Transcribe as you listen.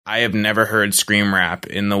I have never heard scream rap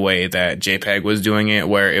in the way that JPEG was doing it,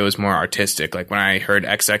 where it was more artistic. Like when I heard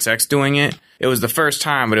XXX doing it, it was the first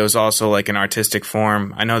time, but it was also like an artistic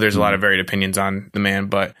form. I know there's a lot of varied opinions on the man,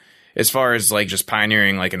 but as far as like just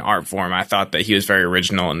pioneering like an art form, I thought that he was very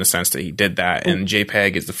original in the sense that he did that. And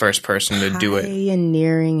JPEG is the first person to do it.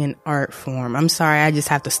 Pioneering an art form. I'm sorry, I just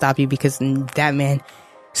have to stop you because that man,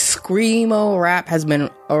 Screamo rap has been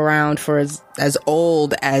around for as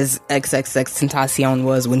old as XXXTentacion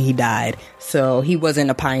was when he died. So he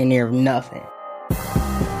wasn't a pioneer of nothing.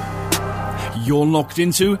 You're locked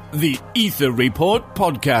into the Ether Report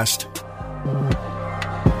podcast.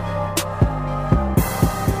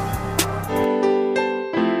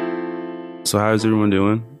 So how's everyone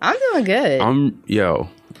doing? I'm doing good.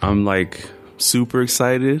 I'm like super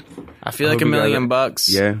excited. I feel like $1 million bucks.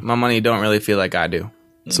 Yeah. My money don't really feel like I do.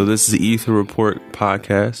 So this is the Ether Report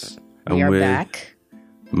podcast. We are with back.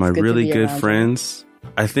 My really good friends.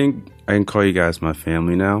 I think I can call you guys my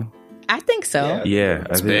family now. I think so. Yeah,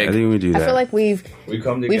 I think we do that. I feel like we've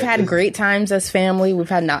had great times as family. We've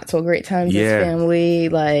had not so great times as family.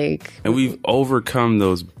 And we've overcome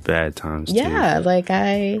those bad times too.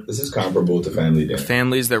 This is comparable to family dinner.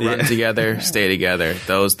 Families that run together stay together.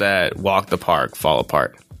 Those that walk the park fall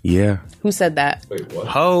apart. Yeah. Who said that? Wait, what?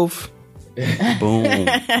 Hove. Boom.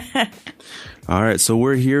 All right, so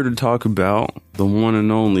we're here to talk about the one and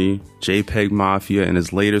only JPEGMAFIA and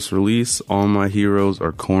his latest release, All My Heroes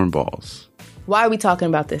Are Cornballs. Why are we talking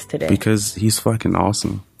about this today? Because he's fucking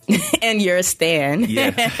awesome. And you're a stan.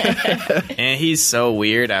 Yeah. And he's so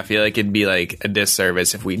weird. I feel like it'd be like a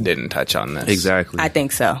disservice if we didn't touch on this. Exactly. I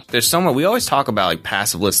think so. There's so much. We always talk about like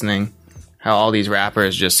passive listening, how all these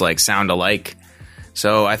rappers just like sound alike.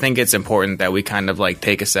 So I think it's important that we kind of like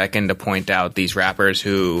take a second to point out these rappers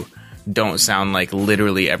who don't sound like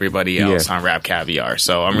literally everybody else on Rap Caviar.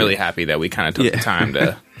 So I'm really happy that we kind of took the time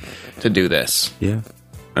to do this. Yeah.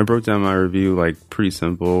 I broke down my review like pretty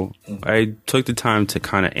simple. I took the time to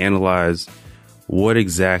kind of analyze what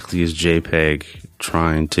exactly is JPEG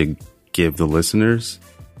trying to give the listeners.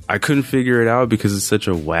 I couldn't figure it out because it's such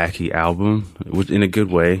a wacky album, in a good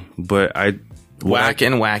way, but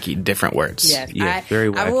and wacky, different words. Yes, yeah,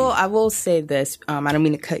 very wacky. I will say this. I don't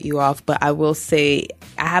mean to cut you off, but I will say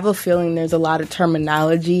I have a feeling there's a lot of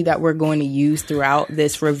terminology that we're going to use throughout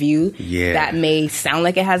this review that may sound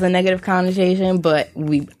like it has a negative connotation, but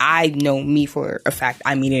I know me for a fact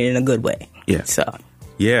I mean it in a good way. Yeah. So.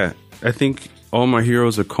 Yeah, I think All My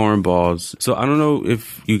Heroes Are Cornballs. So I don't know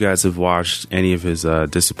if you guys have watched any of his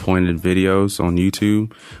disappointed videos on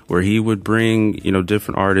YouTube where he would bring,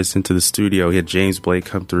 different artists into the studio. He had James Blake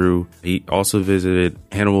come through. He also visited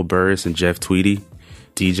Hannibal Buress and Jeff Tweedy.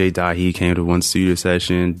 DJ Dahi came to one studio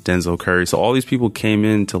session, Denzel Curry. So all these people came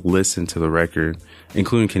in to listen to the record,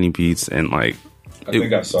 including Kenny Beats. And I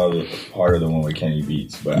think I saw the part of the one with Kenny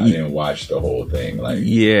Beats, but I didn't watch the whole thing.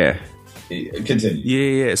 Yeah. Continue.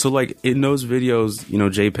 Yeah. So in those videos,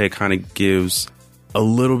 JPEG kind of gives a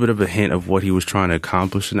little bit of a hint of what he was trying to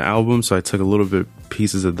accomplish in the album. So I took a little bit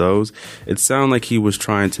pieces of those. It sounded like he was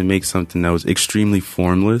trying to make something that was extremely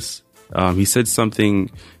formless. He said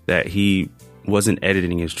something that he wasn't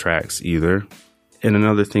editing his tracks either. And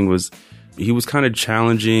another thing was he was kind of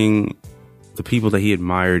challenging the people that he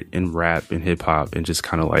admired in rap and hip hop and just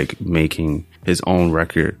kind of making his own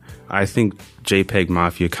record. I think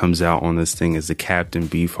JPEGMAFIA comes out on this thing as the Captain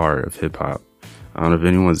Beefheart of hip hop. I don't know if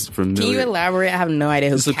anyone's familiar. Can you elaborate? I have no idea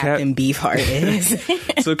who Captain Beefheart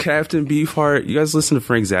is. So Captain Beefheart, you guys listen to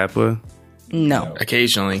Frank Zappa? No.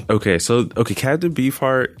 Occasionally. Okay, Captain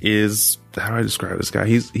Beefheart is, how do I describe this guy?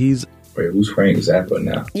 He's Wait, who's Frank Zappa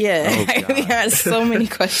now? Yeah, we had so many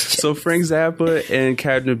questions. So Frank Zappa and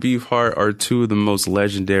Captain Beefheart are two of the most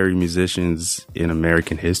legendary musicians in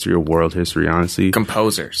American history or world history, honestly.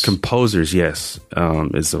 Composers, yes,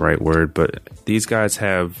 is the right word. But these guys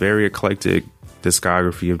have very eclectic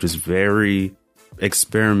discography of just very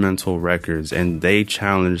experimental records, and they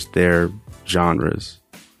challenge their genres.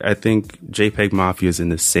 I think JPEGMAFIA is in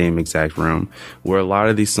the same exact realm, where a lot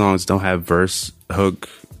of these songs don't have verse, hook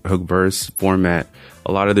verse format.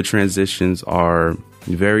 A lot of the transitions are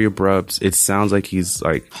very abrupt. It sounds like he's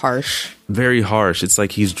harsh, very harsh. It's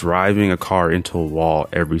like he's driving a car into a wall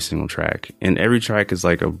every single track, and every track is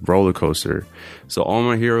like a roller coaster. So All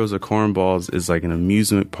My Heroes Are Cornballs is like an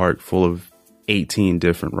amusement park full of 18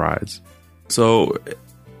 different rides. So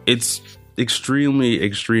it's extremely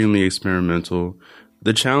experimental.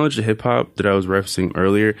 The challenge of hip hop that I was referencing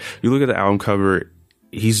earlier, you look at the album cover,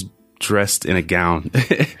 he's dressed in a gown.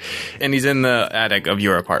 And he's in the attic of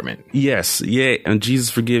your apartment. Yes. Yeah. And Jesus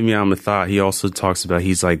Forgive Me, I'm a Thought. He also talks about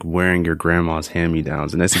he's like wearing your grandma's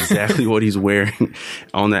hand-me-downs. And that's exactly what he's wearing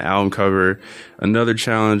on the album cover. Another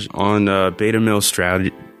challenge on Beta Male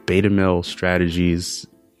Strategies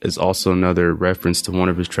is also another reference to one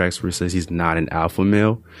of his tracks where he says he's not an alpha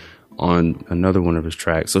male on another one of his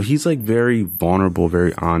tracks. So he's like very vulnerable,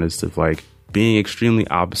 very honest of like being extremely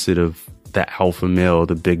opposite of the alpha male,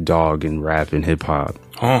 the big dog in rap and hip hop.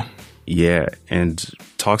 Oh, yeah. And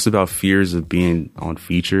talks about fears of being on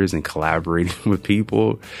features and collaborating with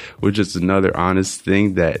people, which is another honest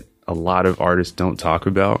thing that a lot of artists don't talk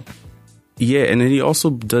about. Yeah. And then he also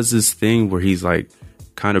does this thing where he's like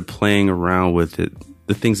kind of playing around with it,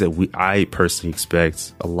 the things that I personally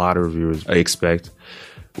expect, a lot of reviewers expect,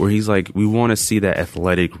 where he's like, we want to see that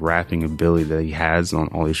athletic rapping ability that he has on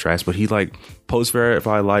all these tracks, but he like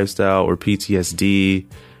Post-Verified Lifestyle or PTSD,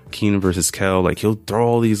 Keenan versus Kel, like he'll throw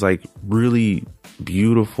all these like really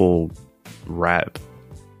beautiful rap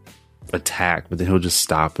attack, but then he'll just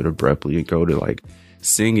stop it abruptly and go to like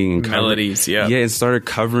singing and melodies, yeah, and started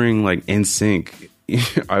covering like NSYNC.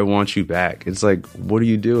 I Want You Back. It's like, what are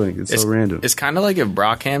you doing? It's so random. It's kind of like if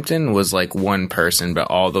Brockhampton was like one person, but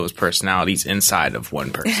all those personalities inside of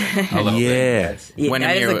one person. Yeah. When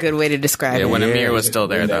that is a good way to describe it. When Amir was still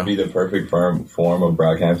there, Would that be the perfect form of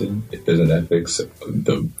Brockhampton? Doesn't that fix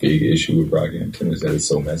the big issue with Brockhampton? Is that it's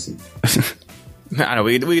so messy? I know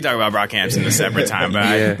we can talk about Brockhampton a separate time, but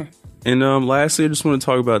yeah. And lastly, I just want to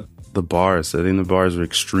talk about the bars. I think the bars are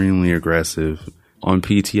extremely aggressive. On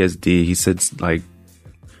PTSD, he said like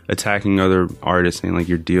attacking other artists, saying like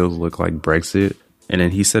your deals look like Brexit. And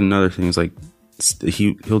then he said another thing. It's like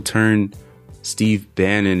he'll turn Steve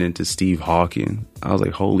Bannon into Steve Hawking. I was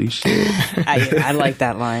like, holy shit. I like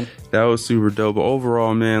that line. That was super dope. But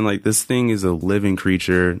overall, man, like this thing is a living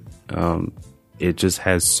creature. It just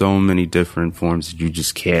has so many different forms that you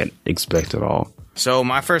just can't expect at all. So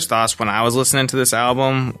my first thoughts when I was listening to this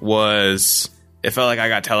album was it felt like I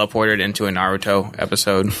got teleported into a Naruto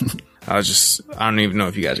episode. I don't even know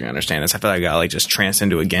if you guys are going to understand this. I feel like I got like just tranced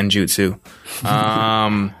into a genjutsu.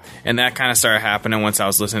 And that kind of started happening once I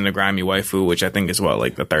was listening to Grimy Waifu, which I think is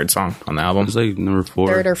like the third song on the album. It was like number 4.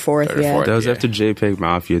 Third or fourth. That was after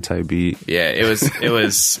JPEGMAFIA type beat. Yeah, it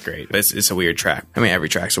was great. It's a weird track. I mean, every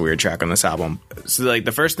track's a weird track on this album. So like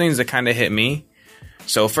the first things that kind of hit me.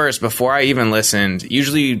 So first, before I even listened,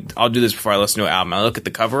 usually I'll do this before I listen to an album. I look at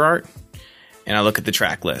the cover art. And I look at the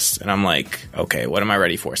track list and I'm like, okay, what am I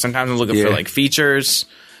ready for? Sometimes I'm looking for like features.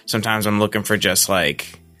 Sometimes I'm looking for just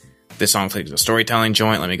like this song plays a storytelling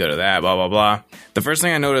joint. Let me go to that, blah, blah, blah. The first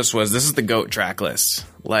thing I noticed was this is the GOAT track list.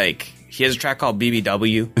 Like he has a track called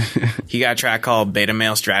BBW. He got a track called Beta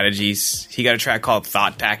Male Strategies. He got a track called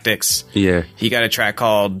Thought Tactics. Yeah. He got a track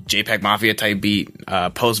called JPEGMAFIA type beat,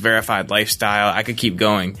 Post-Verified Lifestyle. I could keep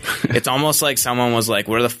going. It's almost like someone was like,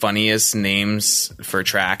 what are the funniest names for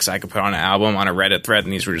tracks I could put on an album on a Reddit thread?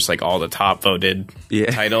 And these were just like all the top voted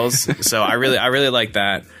titles. So I really like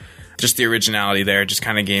that. Just the originality there just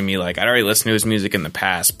kind of gave me like, I'd already listened to his music in the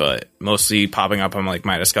past, but mostly popping up on like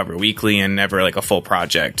my Discover Weekly and never like a full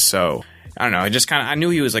project. So I don't know. I knew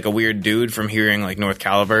he was like a weird dude from hearing like North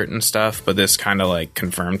Calivert and stuff, but this kind of like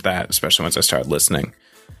confirmed that, especially once I started listening.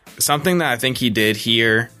 Something that I think he did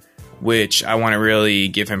here, which I want to really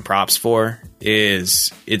give him props for,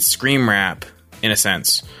 is it's scream rap in a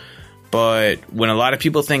sense. But when a lot of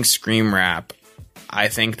people think scream rap, I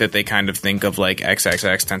think that they kind of think of like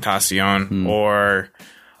XXXTentacion or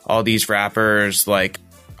all these rappers like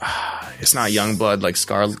it's not Youngblood, like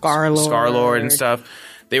Scarlord and stuff.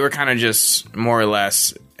 They were kind of just more or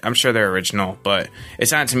less, I'm sure they're original, but it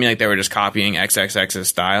sounded to me like they were just copying XXX's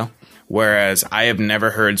style. Whereas I have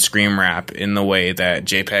never heard scream rap in the way that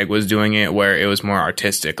JPEG was doing it, where it was more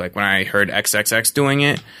artistic. Like when I heard XXX doing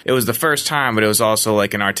it, it was the first time, but it was also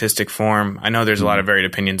like an artistic form. I know there's a lot of varied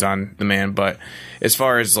opinions on the man, but as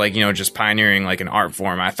far as like, just pioneering like an art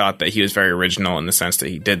form, I thought that he was very original in the sense that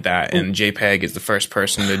he did that. And JPEG is the first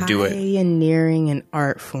person to do it. Pioneering an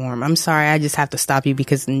art form. I'm sorry, I just have to stop you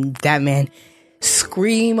because that man...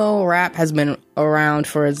 Screamo rap has been around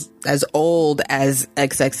for as old as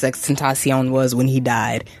XXXTentacion was when he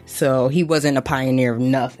died. So he wasn't a pioneer of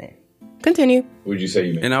nothing. Continue. Would you say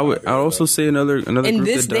you made? And I'd also say another in group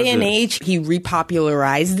this that does day and it. age, he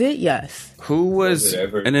repopularized it. Yes. Who was it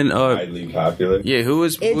ever and then widely popular? Yeah, who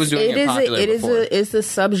was doing it popular before? It's a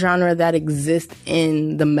subgenre that exists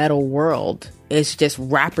in the metal world. it's just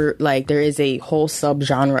rapper. Like there is a whole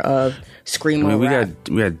subgenre of screamo rap.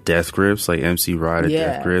 We got Death Grips, like MC Rod at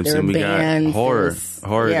Death Grips, and we got horror Jersey.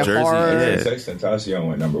 Horror. Tentacion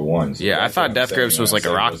went number 1. So I thought Death Grips was like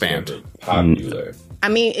a rock band. Popular. I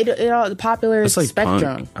mean, it all the popular It's like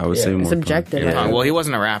spectrum. punk. I would say more subjective. punk. Well, he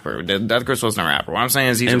wasn't a rapper. Death Grips wasn't a rapper. What I'm saying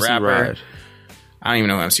is he's MC a rapper. Rod. I don't even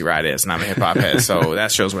know who MC Rod is. Not a hip hop head, so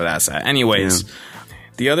that shows where that's at. Anyways,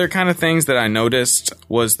 the other kind of things that I noticed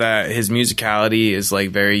was that his musicality is like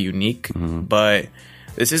very unique, but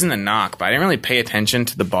this isn't a knock, but I didn't really pay attention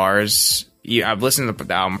to the bars. I've listened to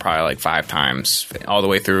the album probably like 5 times all the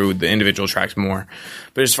way through, the individual tracks more.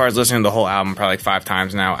 But as far as listening to the whole album, probably like 5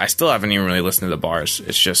 times now, I still haven't even really listened to the bars.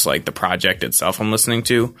 It's just like the project itself I'm listening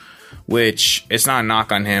to, which it's not a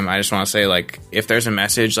knock on him. I just want to say, like, if there's a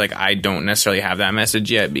message, like, I don't necessarily have that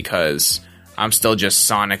message yet because I'm still just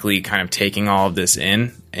sonically kind of taking all of this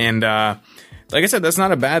in. And, like I said, that's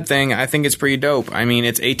not a bad thing. I think it's pretty dope. I mean,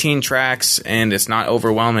 it's 18 tracks and it's not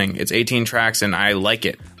overwhelming. It's 18 tracks and I like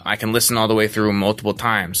it. I can listen all the way through multiple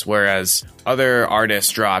times, whereas other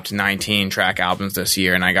artists dropped 19 track albums this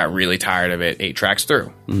year and I got really tired of it 8 tracks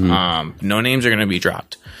through. No names are going to be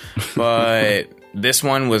dropped. But this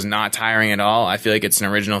one was not tiring at all. I feel like it's an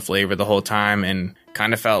original flavor the whole time and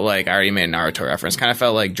kind of felt like, I already made a Naruto reference, kind of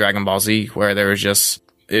felt like Dragon Ball Z, where it was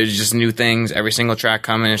just new things, every single track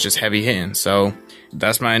coming, it's just heavy hitting. So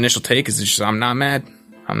that's my initial take, is just I'm not mad.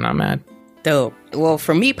 Dope. Well,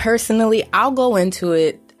 for me personally, I'll go into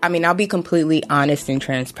it. I mean, I'll be completely honest and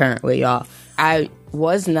transparent with y'all. I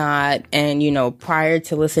was not, and prior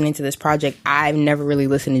to listening to this project, I've never really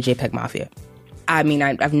listened to JPEGMAFIA. I mean,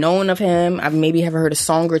 I've known of him. I've maybe have heard a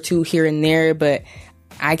song or two here and there, but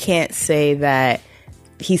I can't say that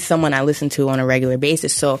he's someone I listen to on a regular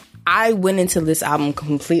basis. So I went into this album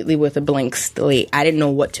completely with a blank slate. I didn't know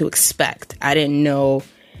what to expect. I didn't know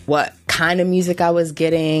what kind of music I was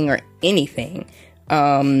getting or anything.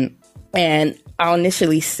 And I'll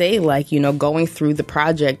initially say, going through the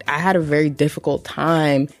project, I had a very difficult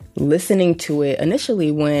time listening to it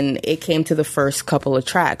initially when it came to the first couple of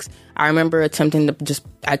tracks. I remember attempting to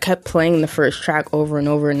I kept playing the first track over and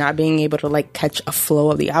over and not being able to catch a flow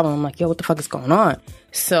of the album. I'm like, yo, what the fuck is going on?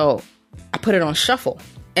 So I put it on shuffle.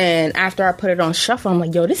 And after I put it on shuffle, I'm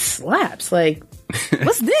like, yo, this slaps. Like,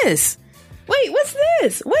 what's this? Wait, what's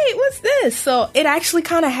this? Wait, what's this? So it actually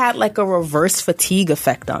kind of had a reverse fatigue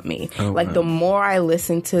effect on me. The more I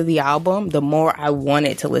listened to the album, the more I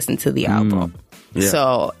wanted to listen to the album. Yeah.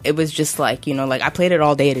 So it was just I played it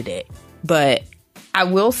all day today. But I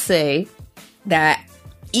will say that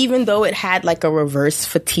even though it had a reverse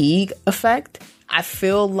fatigue effect, I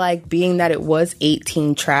feel like being that it was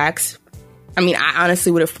 18 tracks, I mean, I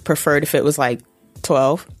honestly would have preferred if it was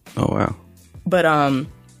 12. Oh, wow. But I'm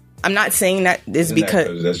not saying that is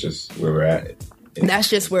because that's just where we're at. That's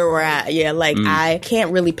just where we're at. Yeah, I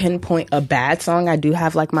can't really pinpoint a bad song. I do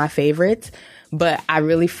have my favorites, but I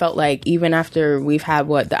really felt like even after we've had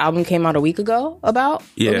the album came out a week ago,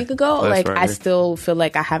 right. I still feel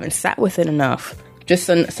like I haven't sat with it enough. Just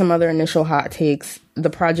some other initial hot takes. The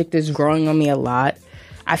project is growing on me a lot.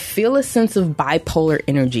 I feel a sense of bipolar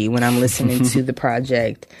energy when I'm listening to the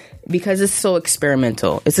project because it's so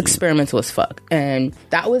experimental. It's experimental as fuck. And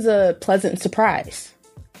that was a pleasant surprise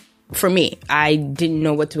for me. I didn't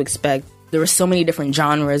know what to expect. There were so many different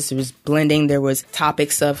genres. There was blending. There was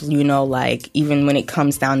topics of, even when it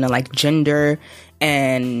comes down to gender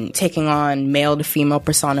and taking on male to female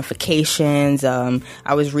personifications.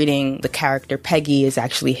 I was reading the character Peggy is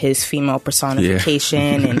actually his female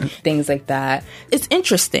personification and things like that. It's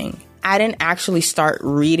interesting. I didn't actually start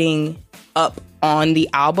reading up on the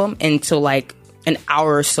album until an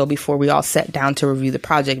hour or so before we all sat down to review the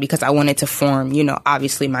project because I wanted to form,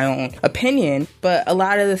 obviously my own opinion. But a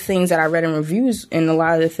lot of the things that I read in reviews and a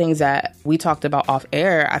lot of the things that we talked about off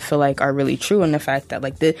air, I feel are really true in the fact that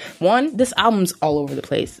this album's all over the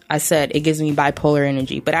place. I said it gives me bipolar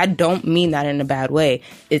energy, but I don't mean that in a bad way.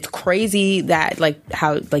 It's crazy that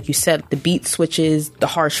how you said, the beat switches, the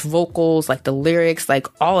harsh vocals, the lyrics,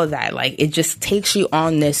 all of that. It just takes you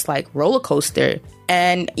on this roller coaster.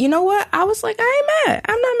 And you know what? I was I ain't mad.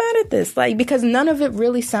 I'm not mad at this. Because none of it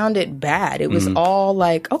really sounded bad. It was all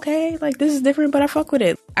okay, this is different, but I fuck with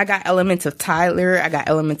it. I got elements of Tyler. I got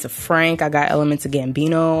elements of Frank. I got elements of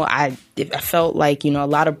Gambino. I felt a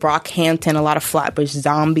lot of Brockhampton, a lot of Flatbush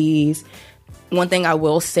Zombies. One thing I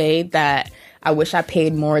will say that I wish I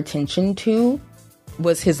paid more attention to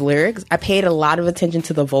was his lyrics. I paid a lot of attention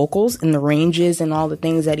to the vocals and the ranges and all the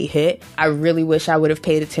things that he hit. I really wish I would have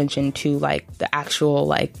paid attention to the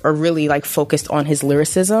actual or really focused on his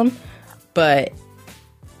lyricism. But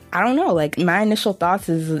I don't know. Like, my initial thoughts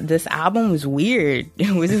is this album was weird.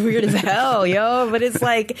 It was weird as hell, yo. But it's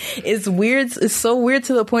like, it's weird. It's so weird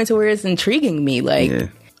to the point to where it's intriguing me. Like,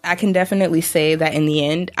 I can definitely say that in the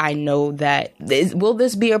end, I know that will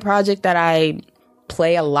this be a project that I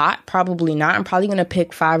play a lot? Probably not. I'm probably going to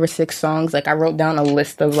pick 5 or 6 songs. Like, I wrote down a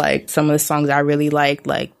list of like some of the songs I really liked,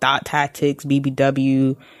 like Thought Tactics,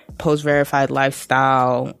 BBW, Post Verified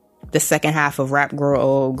Lifestyle, the second half of Rap Grow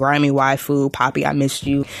Old, Grimy Waifu, Poppy, I Missed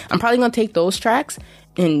You. I'm probably going to take those tracks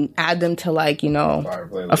and add them to, like, you know,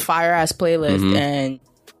 a fire ass playlist.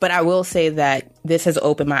 But I will say that this has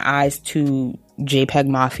opened my eyes to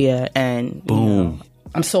JPEGMAFIA, and boom, you know,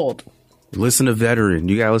 I'm sold. Listen to Veteran.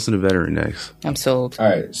 You gotta listen to Veteran next. I'm sold. All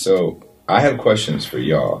right, so I have questions for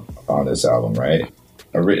y'all on this album, right?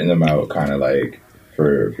 I've written them out kind of like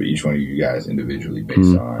for each one of you guys individually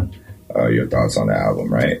based on your thoughts on the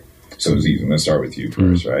album, right? So Aziz, I'm gonna start with you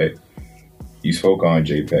first, right? You spoke on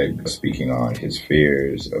JPEG speaking on his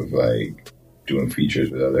fears of like doing features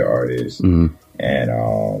with other artists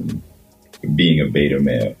and being a beta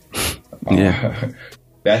male.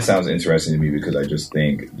 That sounds interesting to me because I just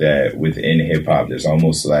think that within hip hop, there's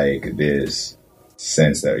almost like this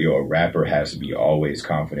sense that a rapper has to be always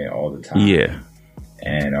confident all the time. Yeah.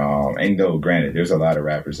 And though granted, there's a lot of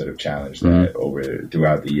rappers that have challenged that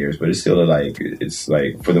throughout the years, but it's still like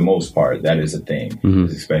for the most part, that is a thing.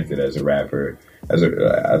 It's expected as a rapper,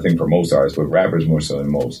 I think for most artists, but rappers more so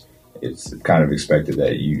than most. It's kind of expected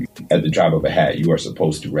that you, at the drop of a hat, you are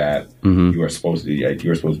supposed to rap. You are supposed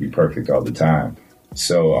to be perfect all the time.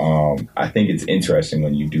 So I think it's interesting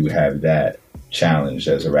when you do have that challenge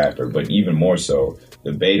as a rapper, but even more so,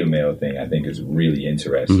 the beta male thing I think is really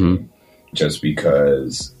interesting, just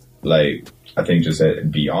because, like, I think just that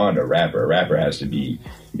beyond a rapper has to be,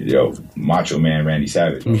 you know, Macho Man Randy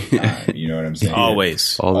Savage all the time. You know what I'm saying?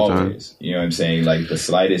 Always. All the time. You know what I'm saying? Like, the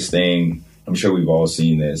slightest thing, I'm sure we've all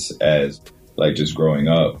seen this as, like, just growing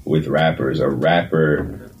up with rappers. A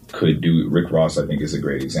rapper could do, Rick Ross, I think, is a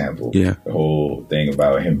great example. Yeah. The whole thing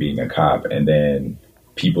about him being a cop, and then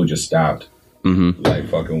people just stopped, like,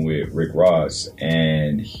 fucking with Rick Ross,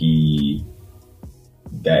 and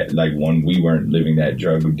when we weren't living that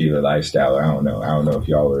drug dealer lifestyle, I don't know if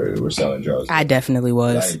y'all were selling drugs. I definitely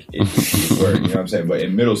was. Like, you know what I'm saying? But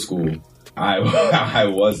in middle school, I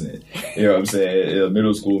wasn't. You know what I'm saying?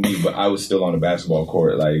 Middle school me, but I was still on the basketball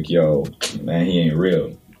court like, yo, man, he ain't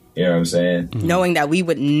real. You know what I'm saying? Knowing that we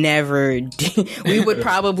would never, we would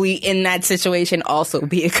probably in that situation also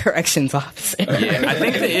be a corrections officer. Yeah, I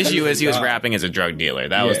think the issue is he was rapping as a drug dealer.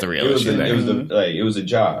 That was the real issue. It was a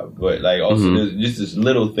job, but like also there's just this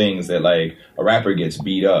little things that like a rapper gets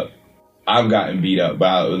beat up. I've gotten beat up, but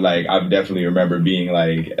I definitely remember being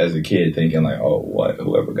like as a kid thinking like, oh, what?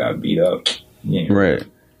 Whoever got beat up, right?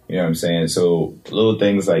 You know what I'm saying? So little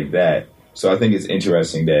things like that. So I think it's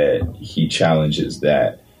interesting that he challenges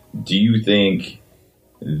that. Do you think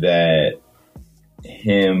that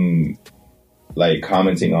him like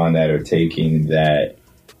commenting on that or taking that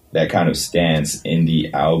kind of stance in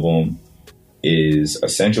the album is a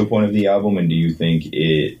central point of the album? And do you think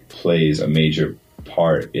it plays a major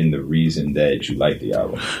part in the reason that you like the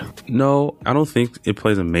album? No, I don't think it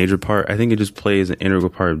plays a major part. I think it just plays an integral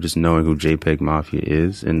part of just knowing who JPEGMAFIA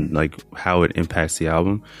is and like how it impacts the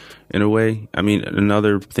album. In a way, I mean,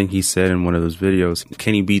 another thing he said in one of those videos,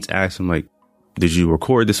 Kenny Beats asked him, like, did you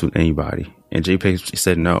record this with anybody? And JPEG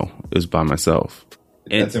said, no, it was by myself.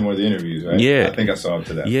 And that's in one of the interviews, right? Yeah. I think I saw up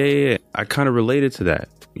to that. Yeah. I kind of related to that.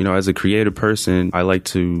 You know, as a creative person, I like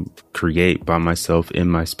to create by myself in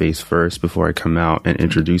my space first before I come out and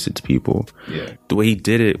introduce it to people. Yeah. The way he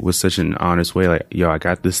did it was such an honest way. Like, yo, I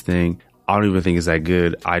got this thing. I don't even think it's that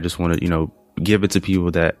good. I just want to, you know, give it to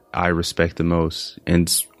people that I respect the most. And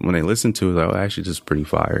when they listen to it, like, oh, actually, just pretty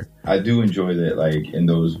fire. I do enjoy that, like, in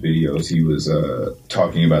those videos, he was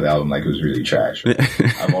talking about the album like it was really trash. Right?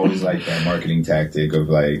 I've always liked that marketing tactic of,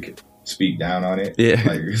 like, speak down on it. Yeah.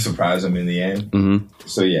 Like, surprise them in the end.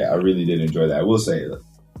 So, yeah, I really did enjoy that. I will say that.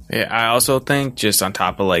 Yeah, I also think, just on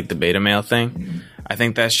top of, like, the beta male thing, I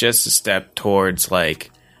think that's just a step towards,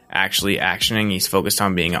 like, actually actioning. He's focused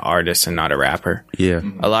on being an artist and not a rapper. Yeah.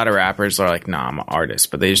 A lot of rappers are like, nah, I'm an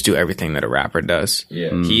artist, but they just do everything that a rapper does.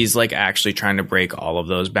 Yeah. He's like actually trying to break all of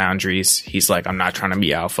those boundaries. He's like, I'm not trying to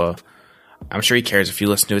be alpha. I'm sure he cares if you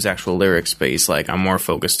listen to his actual lyrics, but he's like, I'm more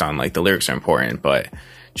focused on like the lyrics are important, but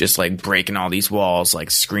just like breaking all these walls,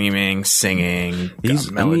 like screaming, singing,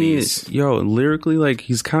 melodies. I mean, lyrically, like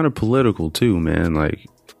he's kind of political too, man. Like,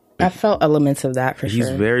 I felt elements of that for sure. He's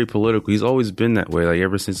very political. He's always been that way. Like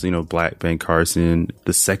ever since, Black Ben Carson,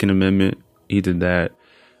 the Second Amendment, he did that.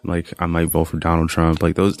 like I might vote for Donald Trump.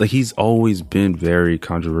 Like those, like he's always been very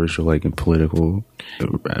controversial, like in political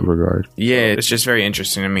regard. Yeah, it's just very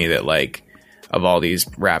interesting to me that like of all these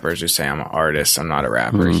rappers who say I'm an artist, I'm not a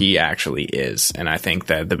rapper, he actually is. And I think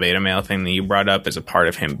that the beta male thing that you brought up is a part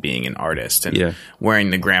of him being an artist. And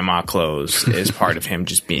wearing the grandma clothes is part of him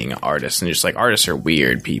just being an artist. And just like artists are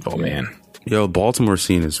weird people, man. Yo, Baltimore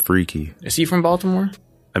scene is freaky. Is he from Baltimore?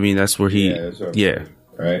 I mean, that's where he...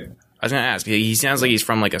 Right. I was going to ask. He sounds like he's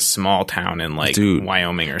from like a small town in like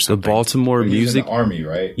Wyoming or something. The Baltimore music... He was in the Army,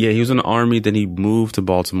 right? Yeah, he was in the Army. Then he moved to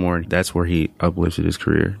Baltimore. That's where he uplifted his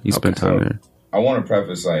career. He spent time there. I want to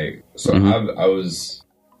preface like... So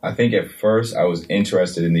I think at first I was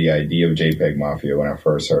interested in the idea of JPEGMAFIA when I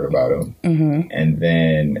first heard about him. And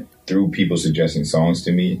then through people suggesting songs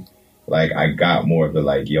to me, like I got more of the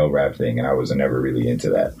like yo rap thing, and I was never really into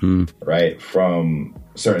that. Right? From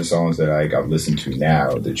certain songs that like I've listened to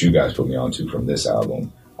now that you guys put me onto from this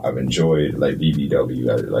album, I've enjoyed like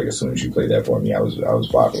BBW. Like as soon as you played that for me, I was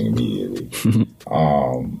bopping immediately.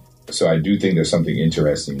 So I do think there's something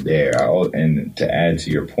interesting there. And to add to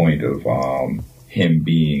your point of him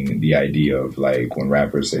being the idea of like when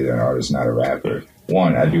rappers say they're an artist, not a rapper.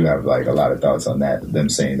 One, I do have like a lot of thoughts on that. Them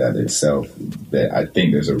saying that itself, that I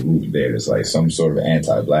think there's a root there. There's like some sort of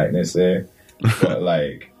anti-blackness there. But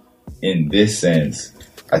like in this sense,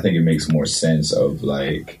 I think it makes more sense of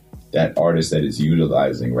like that artist that is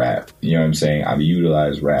utilizing rap. You know what I'm saying? I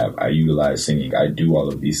utilize rap. I utilize singing. I do all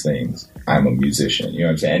of these things. I'm a musician. You know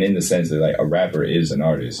what I'm saying? And in the sense that like a rapper is an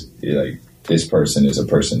artist. Like this person is a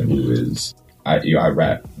person who is, I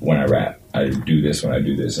rap when I rap. I do this when I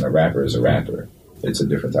do this. And a rapper is a rapper. It's a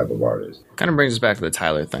different type of artist. Kind of brings us back to the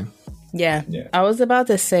Tyler thing. Yeah. I was about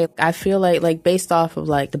to say, I feel like based off of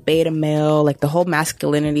like the beta male, like the whole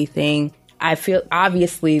masculinity thing, I feel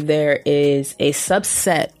obviously there is a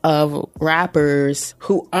subset of rappers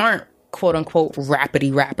who aren't quote unquote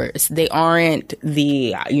rapidy rappers. They aren't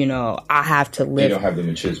the, I have to live. They don't have the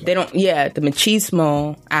machismo. The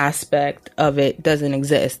machismo aspect of it doesn't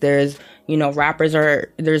exist. There's,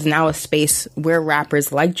 there's now a space where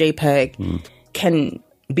rappers like JPEG can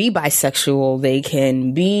be bisexual, they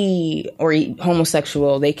can be or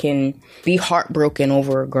homosexual, they can be heartbroken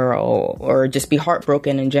over a girl or just be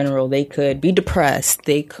heartbroken in general. They could be depressed,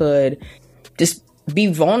 they could just be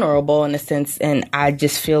vulnerable in a sense. And I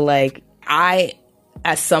just feel like I,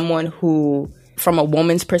 as someone who from a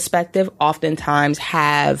woman's perspective oftentimes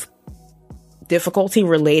have difficulty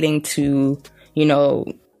relating to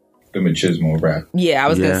the machismo of rap. Yeah, I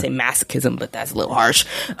was going to say masochism, but that's a little harsh.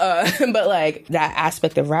 But like that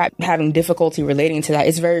aspect of rap, having difficulty relating to that,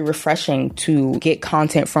 it's very refreshing to get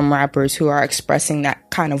content from rappers who are expressing that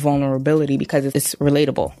kind of vulnerability because it's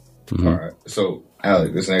relatable. All right. So,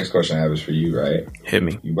 Alec, this next question I have is for you, right? Hit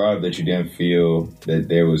me. You brought up that you didn't feel that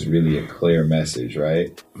there was really a clear message,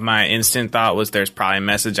 right? My instant thought was there's probably a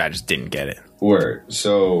message, I just didn't get it. Word.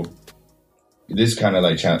 So... this kind of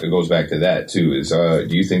like it goes back to that too. Is do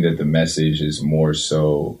you think that the message is more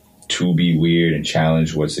so to be weird and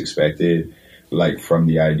challenge what's expected, like from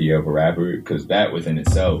the idea of a rapper? Because that within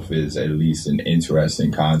itself is at least an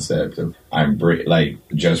interesting concept of like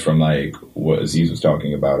just from like what Aziz was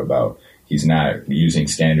talking about he's not using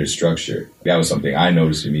standard structure. That was something I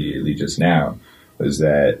noticed immediately just now. Was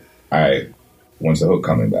that all right? When's the hook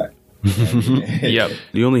coming back? Yep.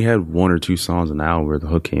 You only had one or two songs an hour where the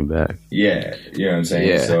hook came back. Yeah, you know what I'm saying?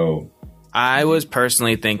 Yeah. So I was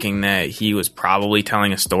personally thinking that he was probably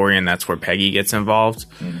telling a story and that's where Peggy gets involved.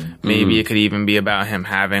 Maybe it could even be about him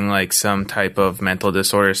having like some type of mental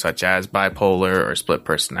disorder such as bipolar or split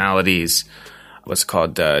personalities. What's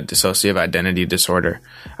called dissociative identity disorder.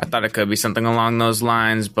 I thought it could be something along those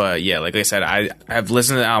lines, but yeah, like I said, I've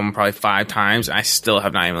listened to the album probably 5 times. I still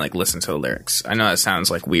have not even like listened to the lyrics. I know that sounds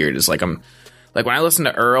like weird. It's like I'm like when I listen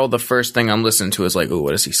to Earl, the first thing I'm listening to is like, ooh,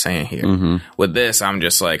 what is he saying here? With this, I'm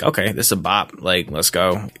just like, okay, this is a bop. Like, let's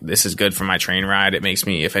go. This is good for my train ride. It makes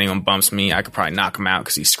me, if anyone bumps me, I could probably knock him out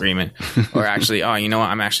because he's screaming. Or actually, oh, you know what?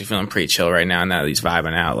 I'm actually feeling pretty chill right now. Now that he's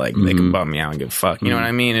vibing out, like they can bump me out and give a fuck. You know what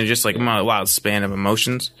I mean? It's just like a wild span of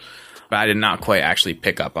emotions. But I did not quite actually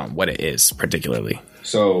pick up on what it is particularly.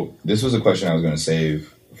 So this was a question I was going to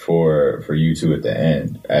save for you two at the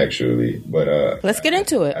end, actually. But let's get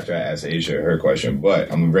into it. After I asked Aisha her question,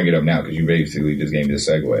 but I'm gonna bring it up now because you basically just gave me the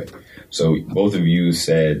segue. So both of you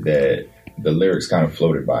said that the lyrics kind of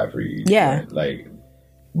floated by for you. Yeah. Right? Like,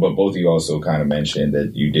 but both of you also kind of mentioned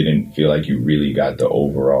that you didn't feel like you really got the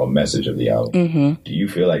overall message of the album. Do you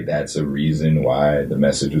feel like that's a reason why the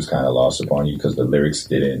message was kind of lost upon you because the lyrics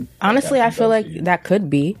didn't? Honestly, I feel like that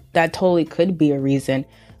totally could be a reason,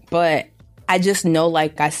 but I just know,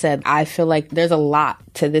 like I said, I feel like there's a lot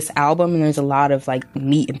to this album and there's a lot of like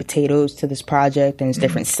meat and potatoes to this project and there's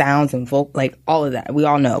different sounds and like all of that. We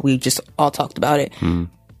all know. We just all talked about it.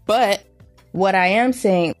 But what I am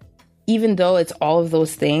saying, even though it's all of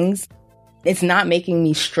those things, it's not making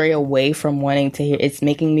me stray away from wanting to hear. It's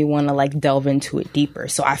making me want to like delve into it deeper.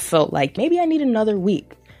 So I felt like maybe I need another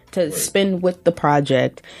week to spend with the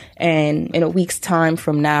project. And in a week's time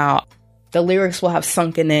from now, the lyrics will have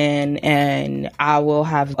sunken in and I will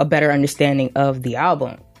have a better understanding of the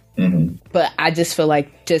album. But I just feel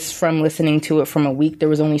like just from listening to it from a week, there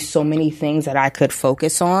was only so many things that I could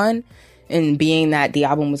focus on. And being that the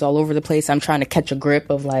album was all over the place, I'm trying to catch a grip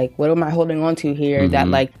of like, what am I holding on to here? That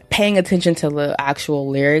like paying attention to the actual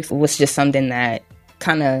lyrics was just something that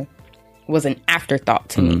kind of was an afterthought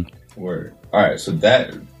to me. Word. All right. So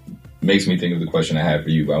that makes me think of the question I had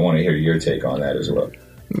for you, but I want to hear your take on that as well.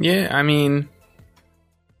 Yeah, I mean,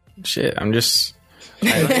 shit, I'm just...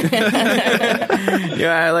 yeah,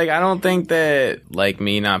 like, I don't think that, like,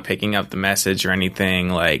 me not picking up the message or anything,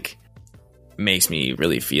 like, makes me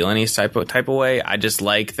really feel any type of way. I just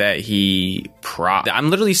like that I'm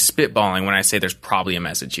literally spitballing when I say there's probably a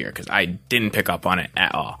message here, because I didn't pick up on it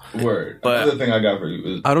at all. Word. But another thing I got for you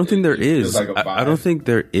is... I don't think there is. Like I don't think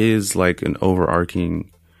there is, like, an overarching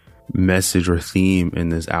message or theme in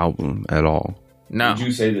this album at all. No. Would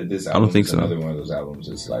you say that this album is another one of those albums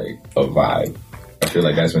that's like a vibe? I feel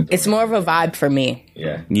like that's been... It's more of a vibe for me.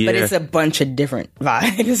 Yeah. But it's a bunch of different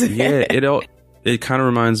vibes. Yeah, it kind of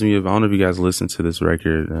reminds me of... I don't know if you guys listen to this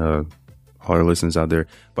record, all our listeners out there,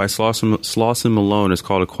 by Sloss and Malone. It's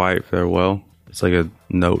called A Quiet Farewell. It's like a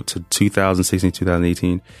note to 2016,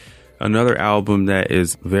 2018. Another album that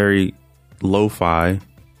is very lo-fi.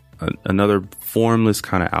 Another formless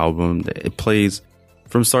kind of album. It plays...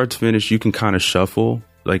 From start to finish, you can kind of shuffle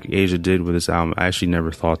like Asia did with this album. I actually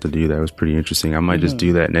never thought to do that. It was pretty interesting. I might just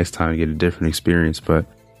do that next time and get a different experience. But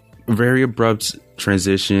very abrupt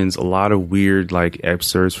transitions, a lot of weird like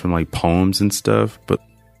excerpts from like poems and stuff. But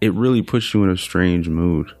it really puts you in a strange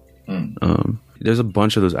mood. There's a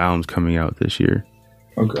bunch of those albums coming out this year.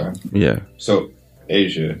 Okay. Yeah. So,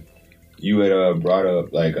 Asia, you had brought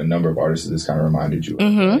up like a number of artists that this kind of reminded you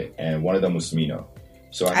of, right? And one of them was Smino.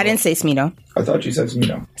 So I didn't say Smino. I thought you said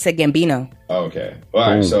Smino. I said Gambino. Oh, okay. All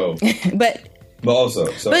right. So, but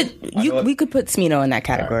we could put Smino in that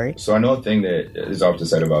category. Right. So I know a thing that is often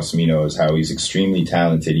said about Smino is how he's extremely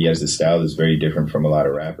talented. He has this style that's very different from a lot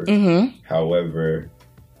of rappers. However,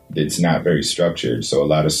 it's not very structured. So a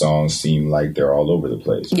lot of songs seem like they're all over the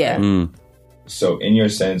place. Yeah. So in your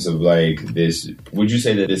sense of like this, would you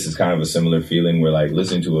say that this is kind of a similar feeling where like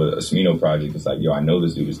listening to a Smino project, it's like, yo, I know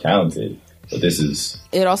this dude is talented. But this is...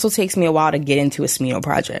 It also takes me a while to get into a Smino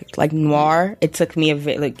project. Like Noir, it took me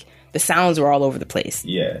like the sounds were all over the place.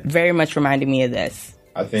 Yeah. Very much reminded me of this.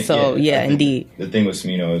 I think so. Yeah, indeed. The thing with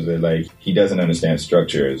Smino is that like he doesn't understand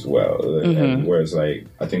structure as well. Whereas like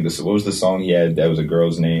I think what was the song he had that was a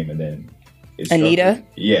girl's name and then it's Anita?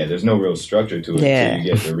 Yeah, there's no real structure to it. Yeah. So you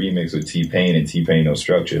get the remix with T-Pain and T-Pain no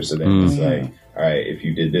structure. So then it's like, all right, if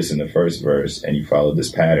you did this in the first verse and you followed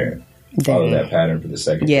this pattern, follow that pattern for the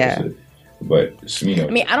second verse. But Smino, I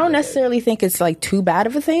mean, I don't necessarily think it's like too bad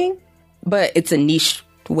of a thing, but it's a niche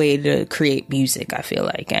way to create music, I feel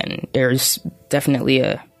like. And there's definitely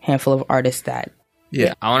a handful of artists that...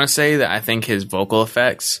 Yeah, I want to say that I think his vocal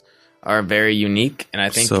effects are very unique. And I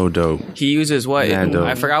think so dope. He uses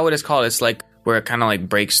I forgot what it's called. It's like where it kind of like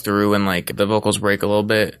breaks through and like the vocals break a little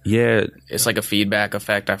bit. Yeah. It's like a feedback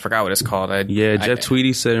effect. I forgot what it's called. Jeff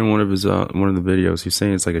Tweedy said in one of his one of the videos, he's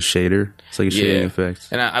saying it's like a shader. It's like a shading effect.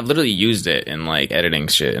 And I've literally used it in like editing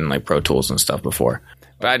shit in like Pro Tools and stuff before.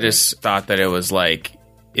 But I just thought that it was like,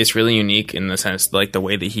 it's really unique in the sense like the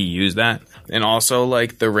way that he used that. And also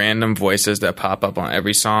like the random voices that pop up on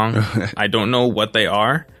every song. I don't know what they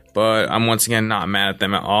are. But I'm once again not mad at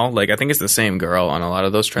them at all. Like, I think it's the same girl on a lot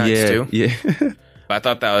of those tracks, too. Yeah. But I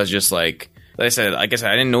thought that was just like I said, I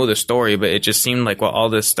didn't know the story, but it just seemed like, well, all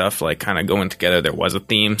this stuff, like, kind of going together, there was a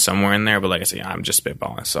theme somewhere in there. But like I said, I'm just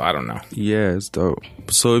spitballing, so I don't know. Yeah, it's dope.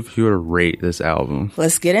 So if you were to rate this album...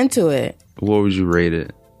 Let's get into it. What would you rate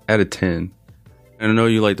it? Out of 10. And I know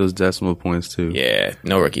you like those decimal points, too. Yeah,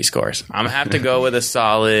 no rookie scores. I'm going to have to go with a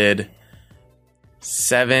solid...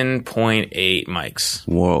 7.8 mics.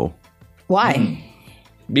 Whoa. Why?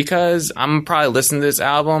 Because I'm probably listening to this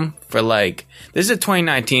album for like, this is a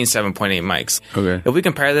 2019 7.8 mics. Okay. If we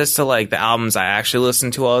compare this to like the albums I actually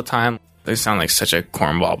listen to all the time, They sound like such a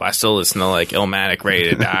cornball, but I still listen to like Illmatic, Ready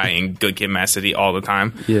to Die, and Good Kid, Mad City all the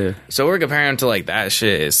time. Yeah. So we're comparing them to like that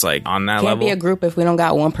shit. It's like on that level. Can't be a group if we don't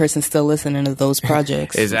got one person still listening to those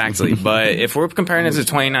projects. Exactly. But if we're comparing this to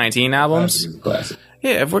 2019 albums, classic.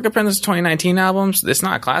 yeah, if we're comparing this to 2019 albums, it's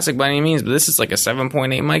not a classic by any means, but this is like a 7.8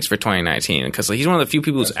 mics for 2019 because like, he's one of the few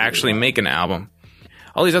people who's actually making an album.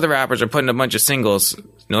 All these other rappers are putting a bunch of singles.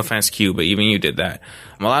 No offense, Q, but even you did that.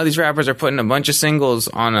 A lot of these rappers are putting a bunch of singles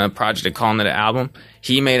on a project and calling it an album.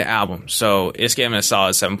 He made an album. So it's giving a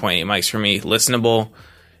solid 7.8 mics for me. Listenable,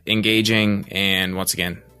 engaging, and once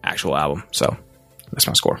again, actual album. So that's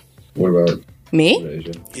my score. What about me?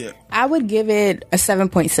 Yeah. I would give it a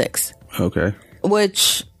 7.6. Okay.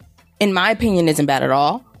 Which, in my opinion, isn't bad at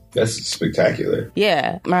all. That's spectacular.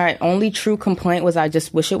 Yeah. My only true complaint was I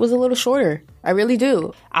just wish it was a little shorter. I really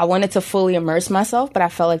do. I wanted to fully immerse myself, but I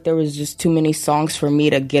felt like there was just too many songs for me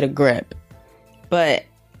to get a grip. But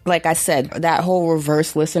like I said, that whole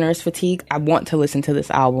reverse listener's fatigue, I want to listen to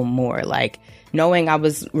this album more. Like, knowing I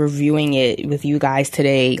was reviewing it with you guys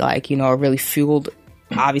today, like, you know, it really fueled,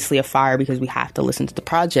 obviously, a fire because we have to listen to the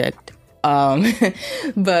project.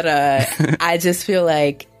 But I just feel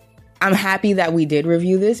like I'm happy that we did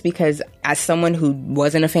review this because as someone who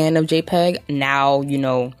wasn't a fan of JPEG, now, you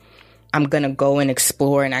know, I'm going to go and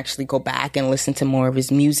explore and actually go back and listen to more of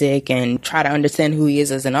his music and try to understand who he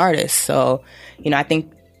is as an artist. So, you know, I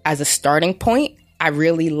think as a starting point, I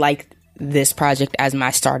really liked this project as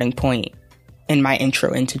my starting point in my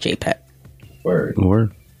intro into JPEG.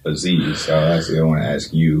 Word. Aziz, I want to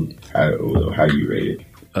ask you how you rate it.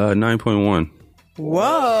 9.1.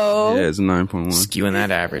 Whoa. Yeah, it's a 9.1. Skewing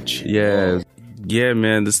that average. Yeah. Yeah,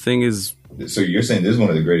 man, this thing is... So you're saying this is one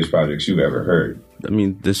of the greatest projects you've ever heard? I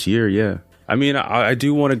mean, this year, yeah. I mean, I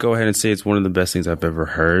do want to go ahead and say it's one of the best things I've ever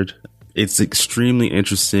heard. It's extremely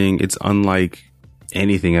interesting. It's unlike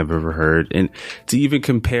anything I've ever heard. And to even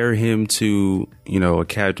compare him to, you know, a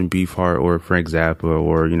Captain Beefheart or Frank Zappa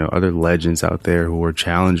or, you know, other legends out there who are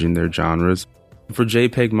challenging their genres. For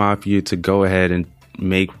JPEGMAFIA to go ahead and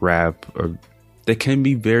make rap or that can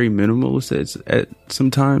be very minimalist at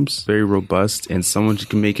sometimes, very robust, and someone who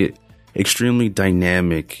can make it extremely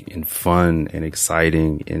dynamic and fun and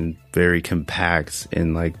exciting and very compact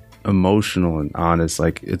and like emotional and honest.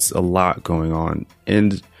 Like, it's a lot going on,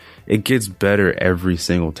 and it gets better every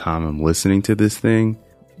single time I'm listening to this thing.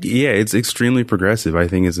 Yeah, it's extremely progressive. I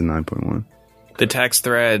think it's a 9.1. The text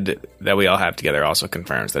thread that we all have together also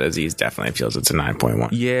confirms that Aziz definitely feels it's a 9.1.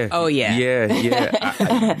 Yeah. Oh, yeah.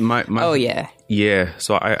 Yeah. Oh, yeah. Yeah.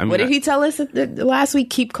 So I mean, what did he tell us last week?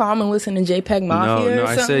 Keep calm and listen to JPEGMAFIA. No,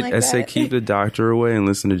 or something I said keep the doctor away and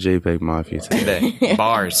listen to JPEGMAFIA today.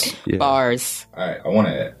 Bars. Yeah. Bars. All right, I want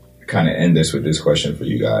to kind of end this with this question for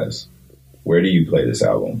you guys. Where do you play this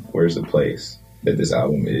album? Where's the place that this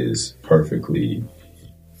album is perfectly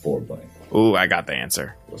for playing? Ooh, I got the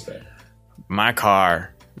answer. What's that? My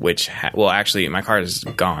car, which actually, my car is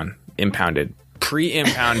gone, impounded,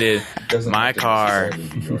 pre-impounded. My car,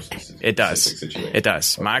 it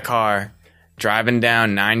does. My car, driving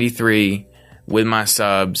down 93 with my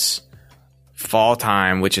subs, fall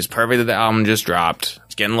time, which is perfect that the album just dropped.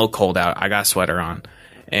 It's getting a little cold out. I got a sweater on,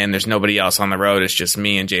 and there's nobody else on the road. It's just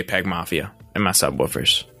me and JPEGMAFIA and my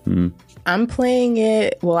subwoofers. Mm-hmm. I'm playing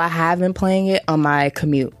it. Well, I have been playing it on my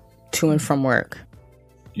commute to and from work.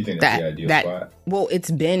 You think that's the ideal spot? Well, it's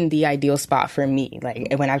been the ideal spot for me.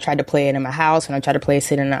 Like, when I tried to play it in my house, when I tried to play it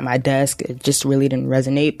sitting at my desk, it just really didn't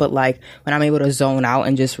resonate. But, like, when I'm able to zone out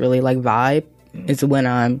and just really, like, vibe, is when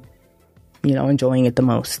I'm, you know, enjoying it the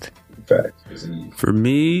most. Facts. For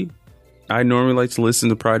me, I normally like to listen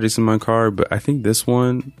to projects in my car, but I think this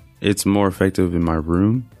one, it's more effective in my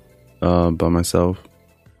room by myself.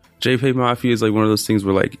 JPEGMAFIA is, like, one of those things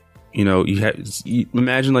where, like, you know, you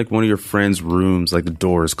imagine like one of your friends' rooms, like the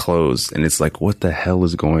door is closed and it's like, what the hell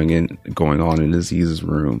is going on in Aziz's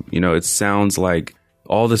room? You know, it sounds like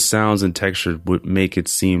all the sounds and texture would make it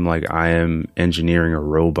seem like I am engineering a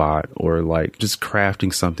robot or like just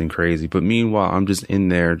crafting something crazy. But meanwhile, I'm just in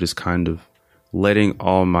there, just kind of letting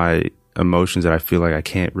all my emotions that I feel like I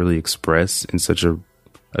can't really express in such a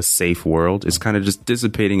safe world. It's kind of just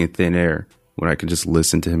dissipating in thin air when I can just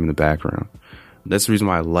listen to him in the background. That's the reason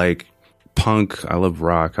why I like punk. I love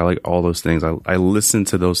rock. I like all those things. I listen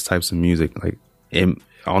to those types of music like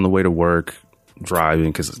on the way to work,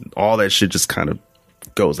 driving, because all that shit just kind of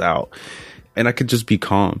goes out. And I could just be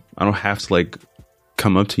calm. I don't have to like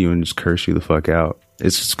come up to you and just curse you the fuck out.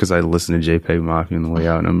 It's just because I listen to JPEGMAFIA on the way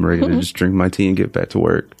out and I'm ready to just drink my tea and get back to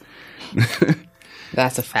work.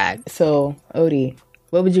 That's a fact. So, Odie,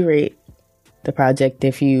 what would you rate the project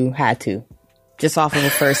if you had to? Just off of a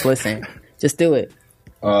first listen. Just do it.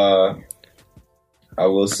 I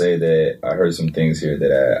will say that I heard some things here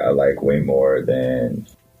that I like way more than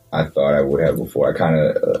I thought I would have before. I kind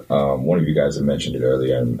of, one of you guys had mentioned it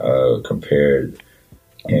earlier and compared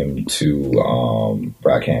him to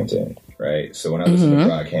Brockhampton, right? So when I listen to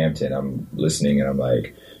Brockhampton, I'm listening and I'm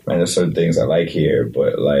like, man, there's certain things I like here,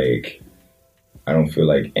 but like, I don't feel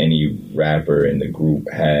like any rapper in the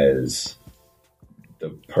group has the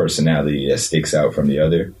personality that sticks out from the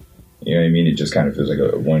other. You know what I mean? It just kind of feels like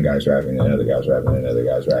one guy's rapping, and another guy's rapping, and another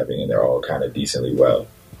guy's rapping, and they're all kind of decently well.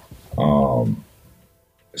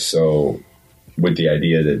 So with the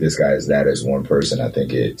idea that this guy is that as one person, I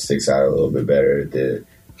think it sticks out a little bit better. The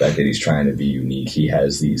fact that he's trying to be unique, he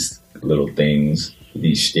has these little things,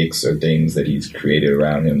 these shticks or things that he's created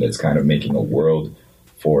around him that's kind of making a world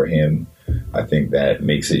for him. I think that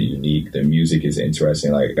makes it unique. The music is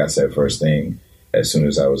interesting. Like I said, first thing, as soon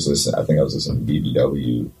as I was listening, I think I was listening to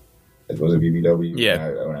BBW. Was it BBW? Yeah.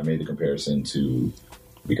 When I made the comparison to,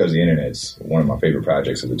 because the internet's one of my favorite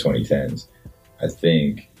projects of the 2010s, I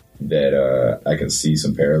think that I can see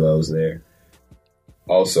some parallels there.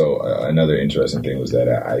 Also, another interesting thing was that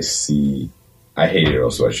I hated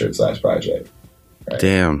Earl Sweatshirt's last project. Right?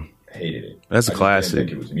 Damn. I hated it. That's a classic. I didn't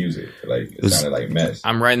think it was music. Like, it sounded like mess.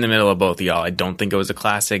 I'm right in the middle of both of y'all. I don't think it was a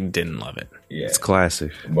classic. Didn't love it. Yeah. It's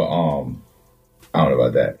classic. But, I don't know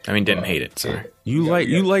about that. I mean, didn't hate it. Sorry. You like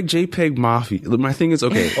JPEG Mafia. My thing is,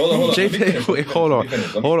 okay. Hold on. JPEG, wait, hold on.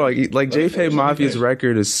 Like JPEG Mafia's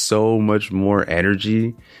record is so much more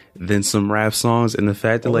energy than some rap songs, and the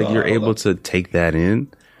fact that you're able to take that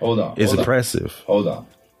in is impressive. Hold on.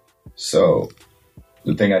 So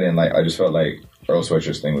the thing I didn't like, I just felt like Earl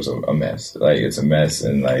Sweatshirt's thing was a mess. Like it's a mess,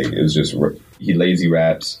 and like it was just he lazy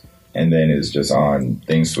raps, and then it's just on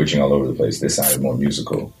things switching all over the place. This sounded more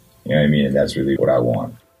musical. You know what I mean? And that's really what I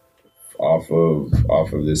want. Off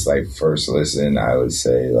of this like first listen, I would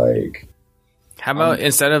say like, how about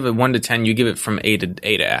instead of a 1 to 10, you give it from A to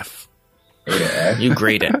F. A to F? You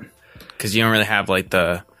grade it because you don't really have like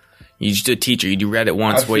you just a teacher. You read it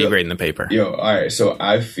once. What are you grading the paper? Yo, all right. So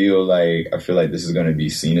I feel like this is going to be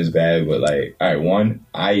seen as bad, but like, all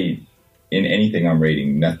right, in anything I'm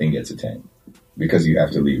rating, nothing gets a 10 because you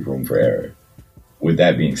have to leave room for error. With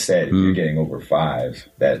that being said, if you're getting over 5,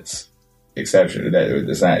 that's exceptional.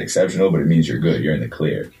 That's not exceptional, but it means you're good. You're in the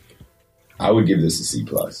clear. I would give this a C+.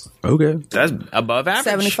 Okay. That's above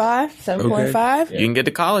average. 75, 7.5. Okay. You can get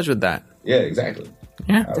to college with that. Yeah, exactly.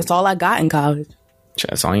 Yeah. That's all I got in college.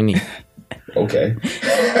 That's all you need. Okay.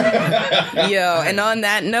 Yo, and on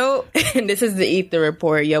that note, this is the Ether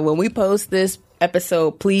Report. Yo, when we post this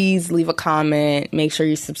episode, please leave a comment. Make sure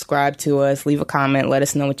you subscribe to us. Leave a comment. Let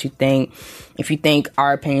us know what you think. If you think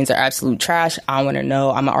our opinions are absolute trash, I want to know.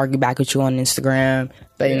 I'm going to argue back with you on Instagram.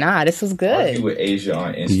 But nah, this was good. Argue with Asia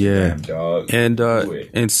on Instagram, dog.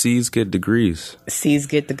 And C's get degrees. C's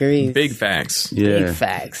get degrees. Big facts. Yeah. Big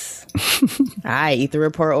facts. All right, Ether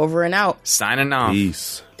Report over and out. Signing off.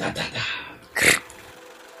 Peace. Da, da, da.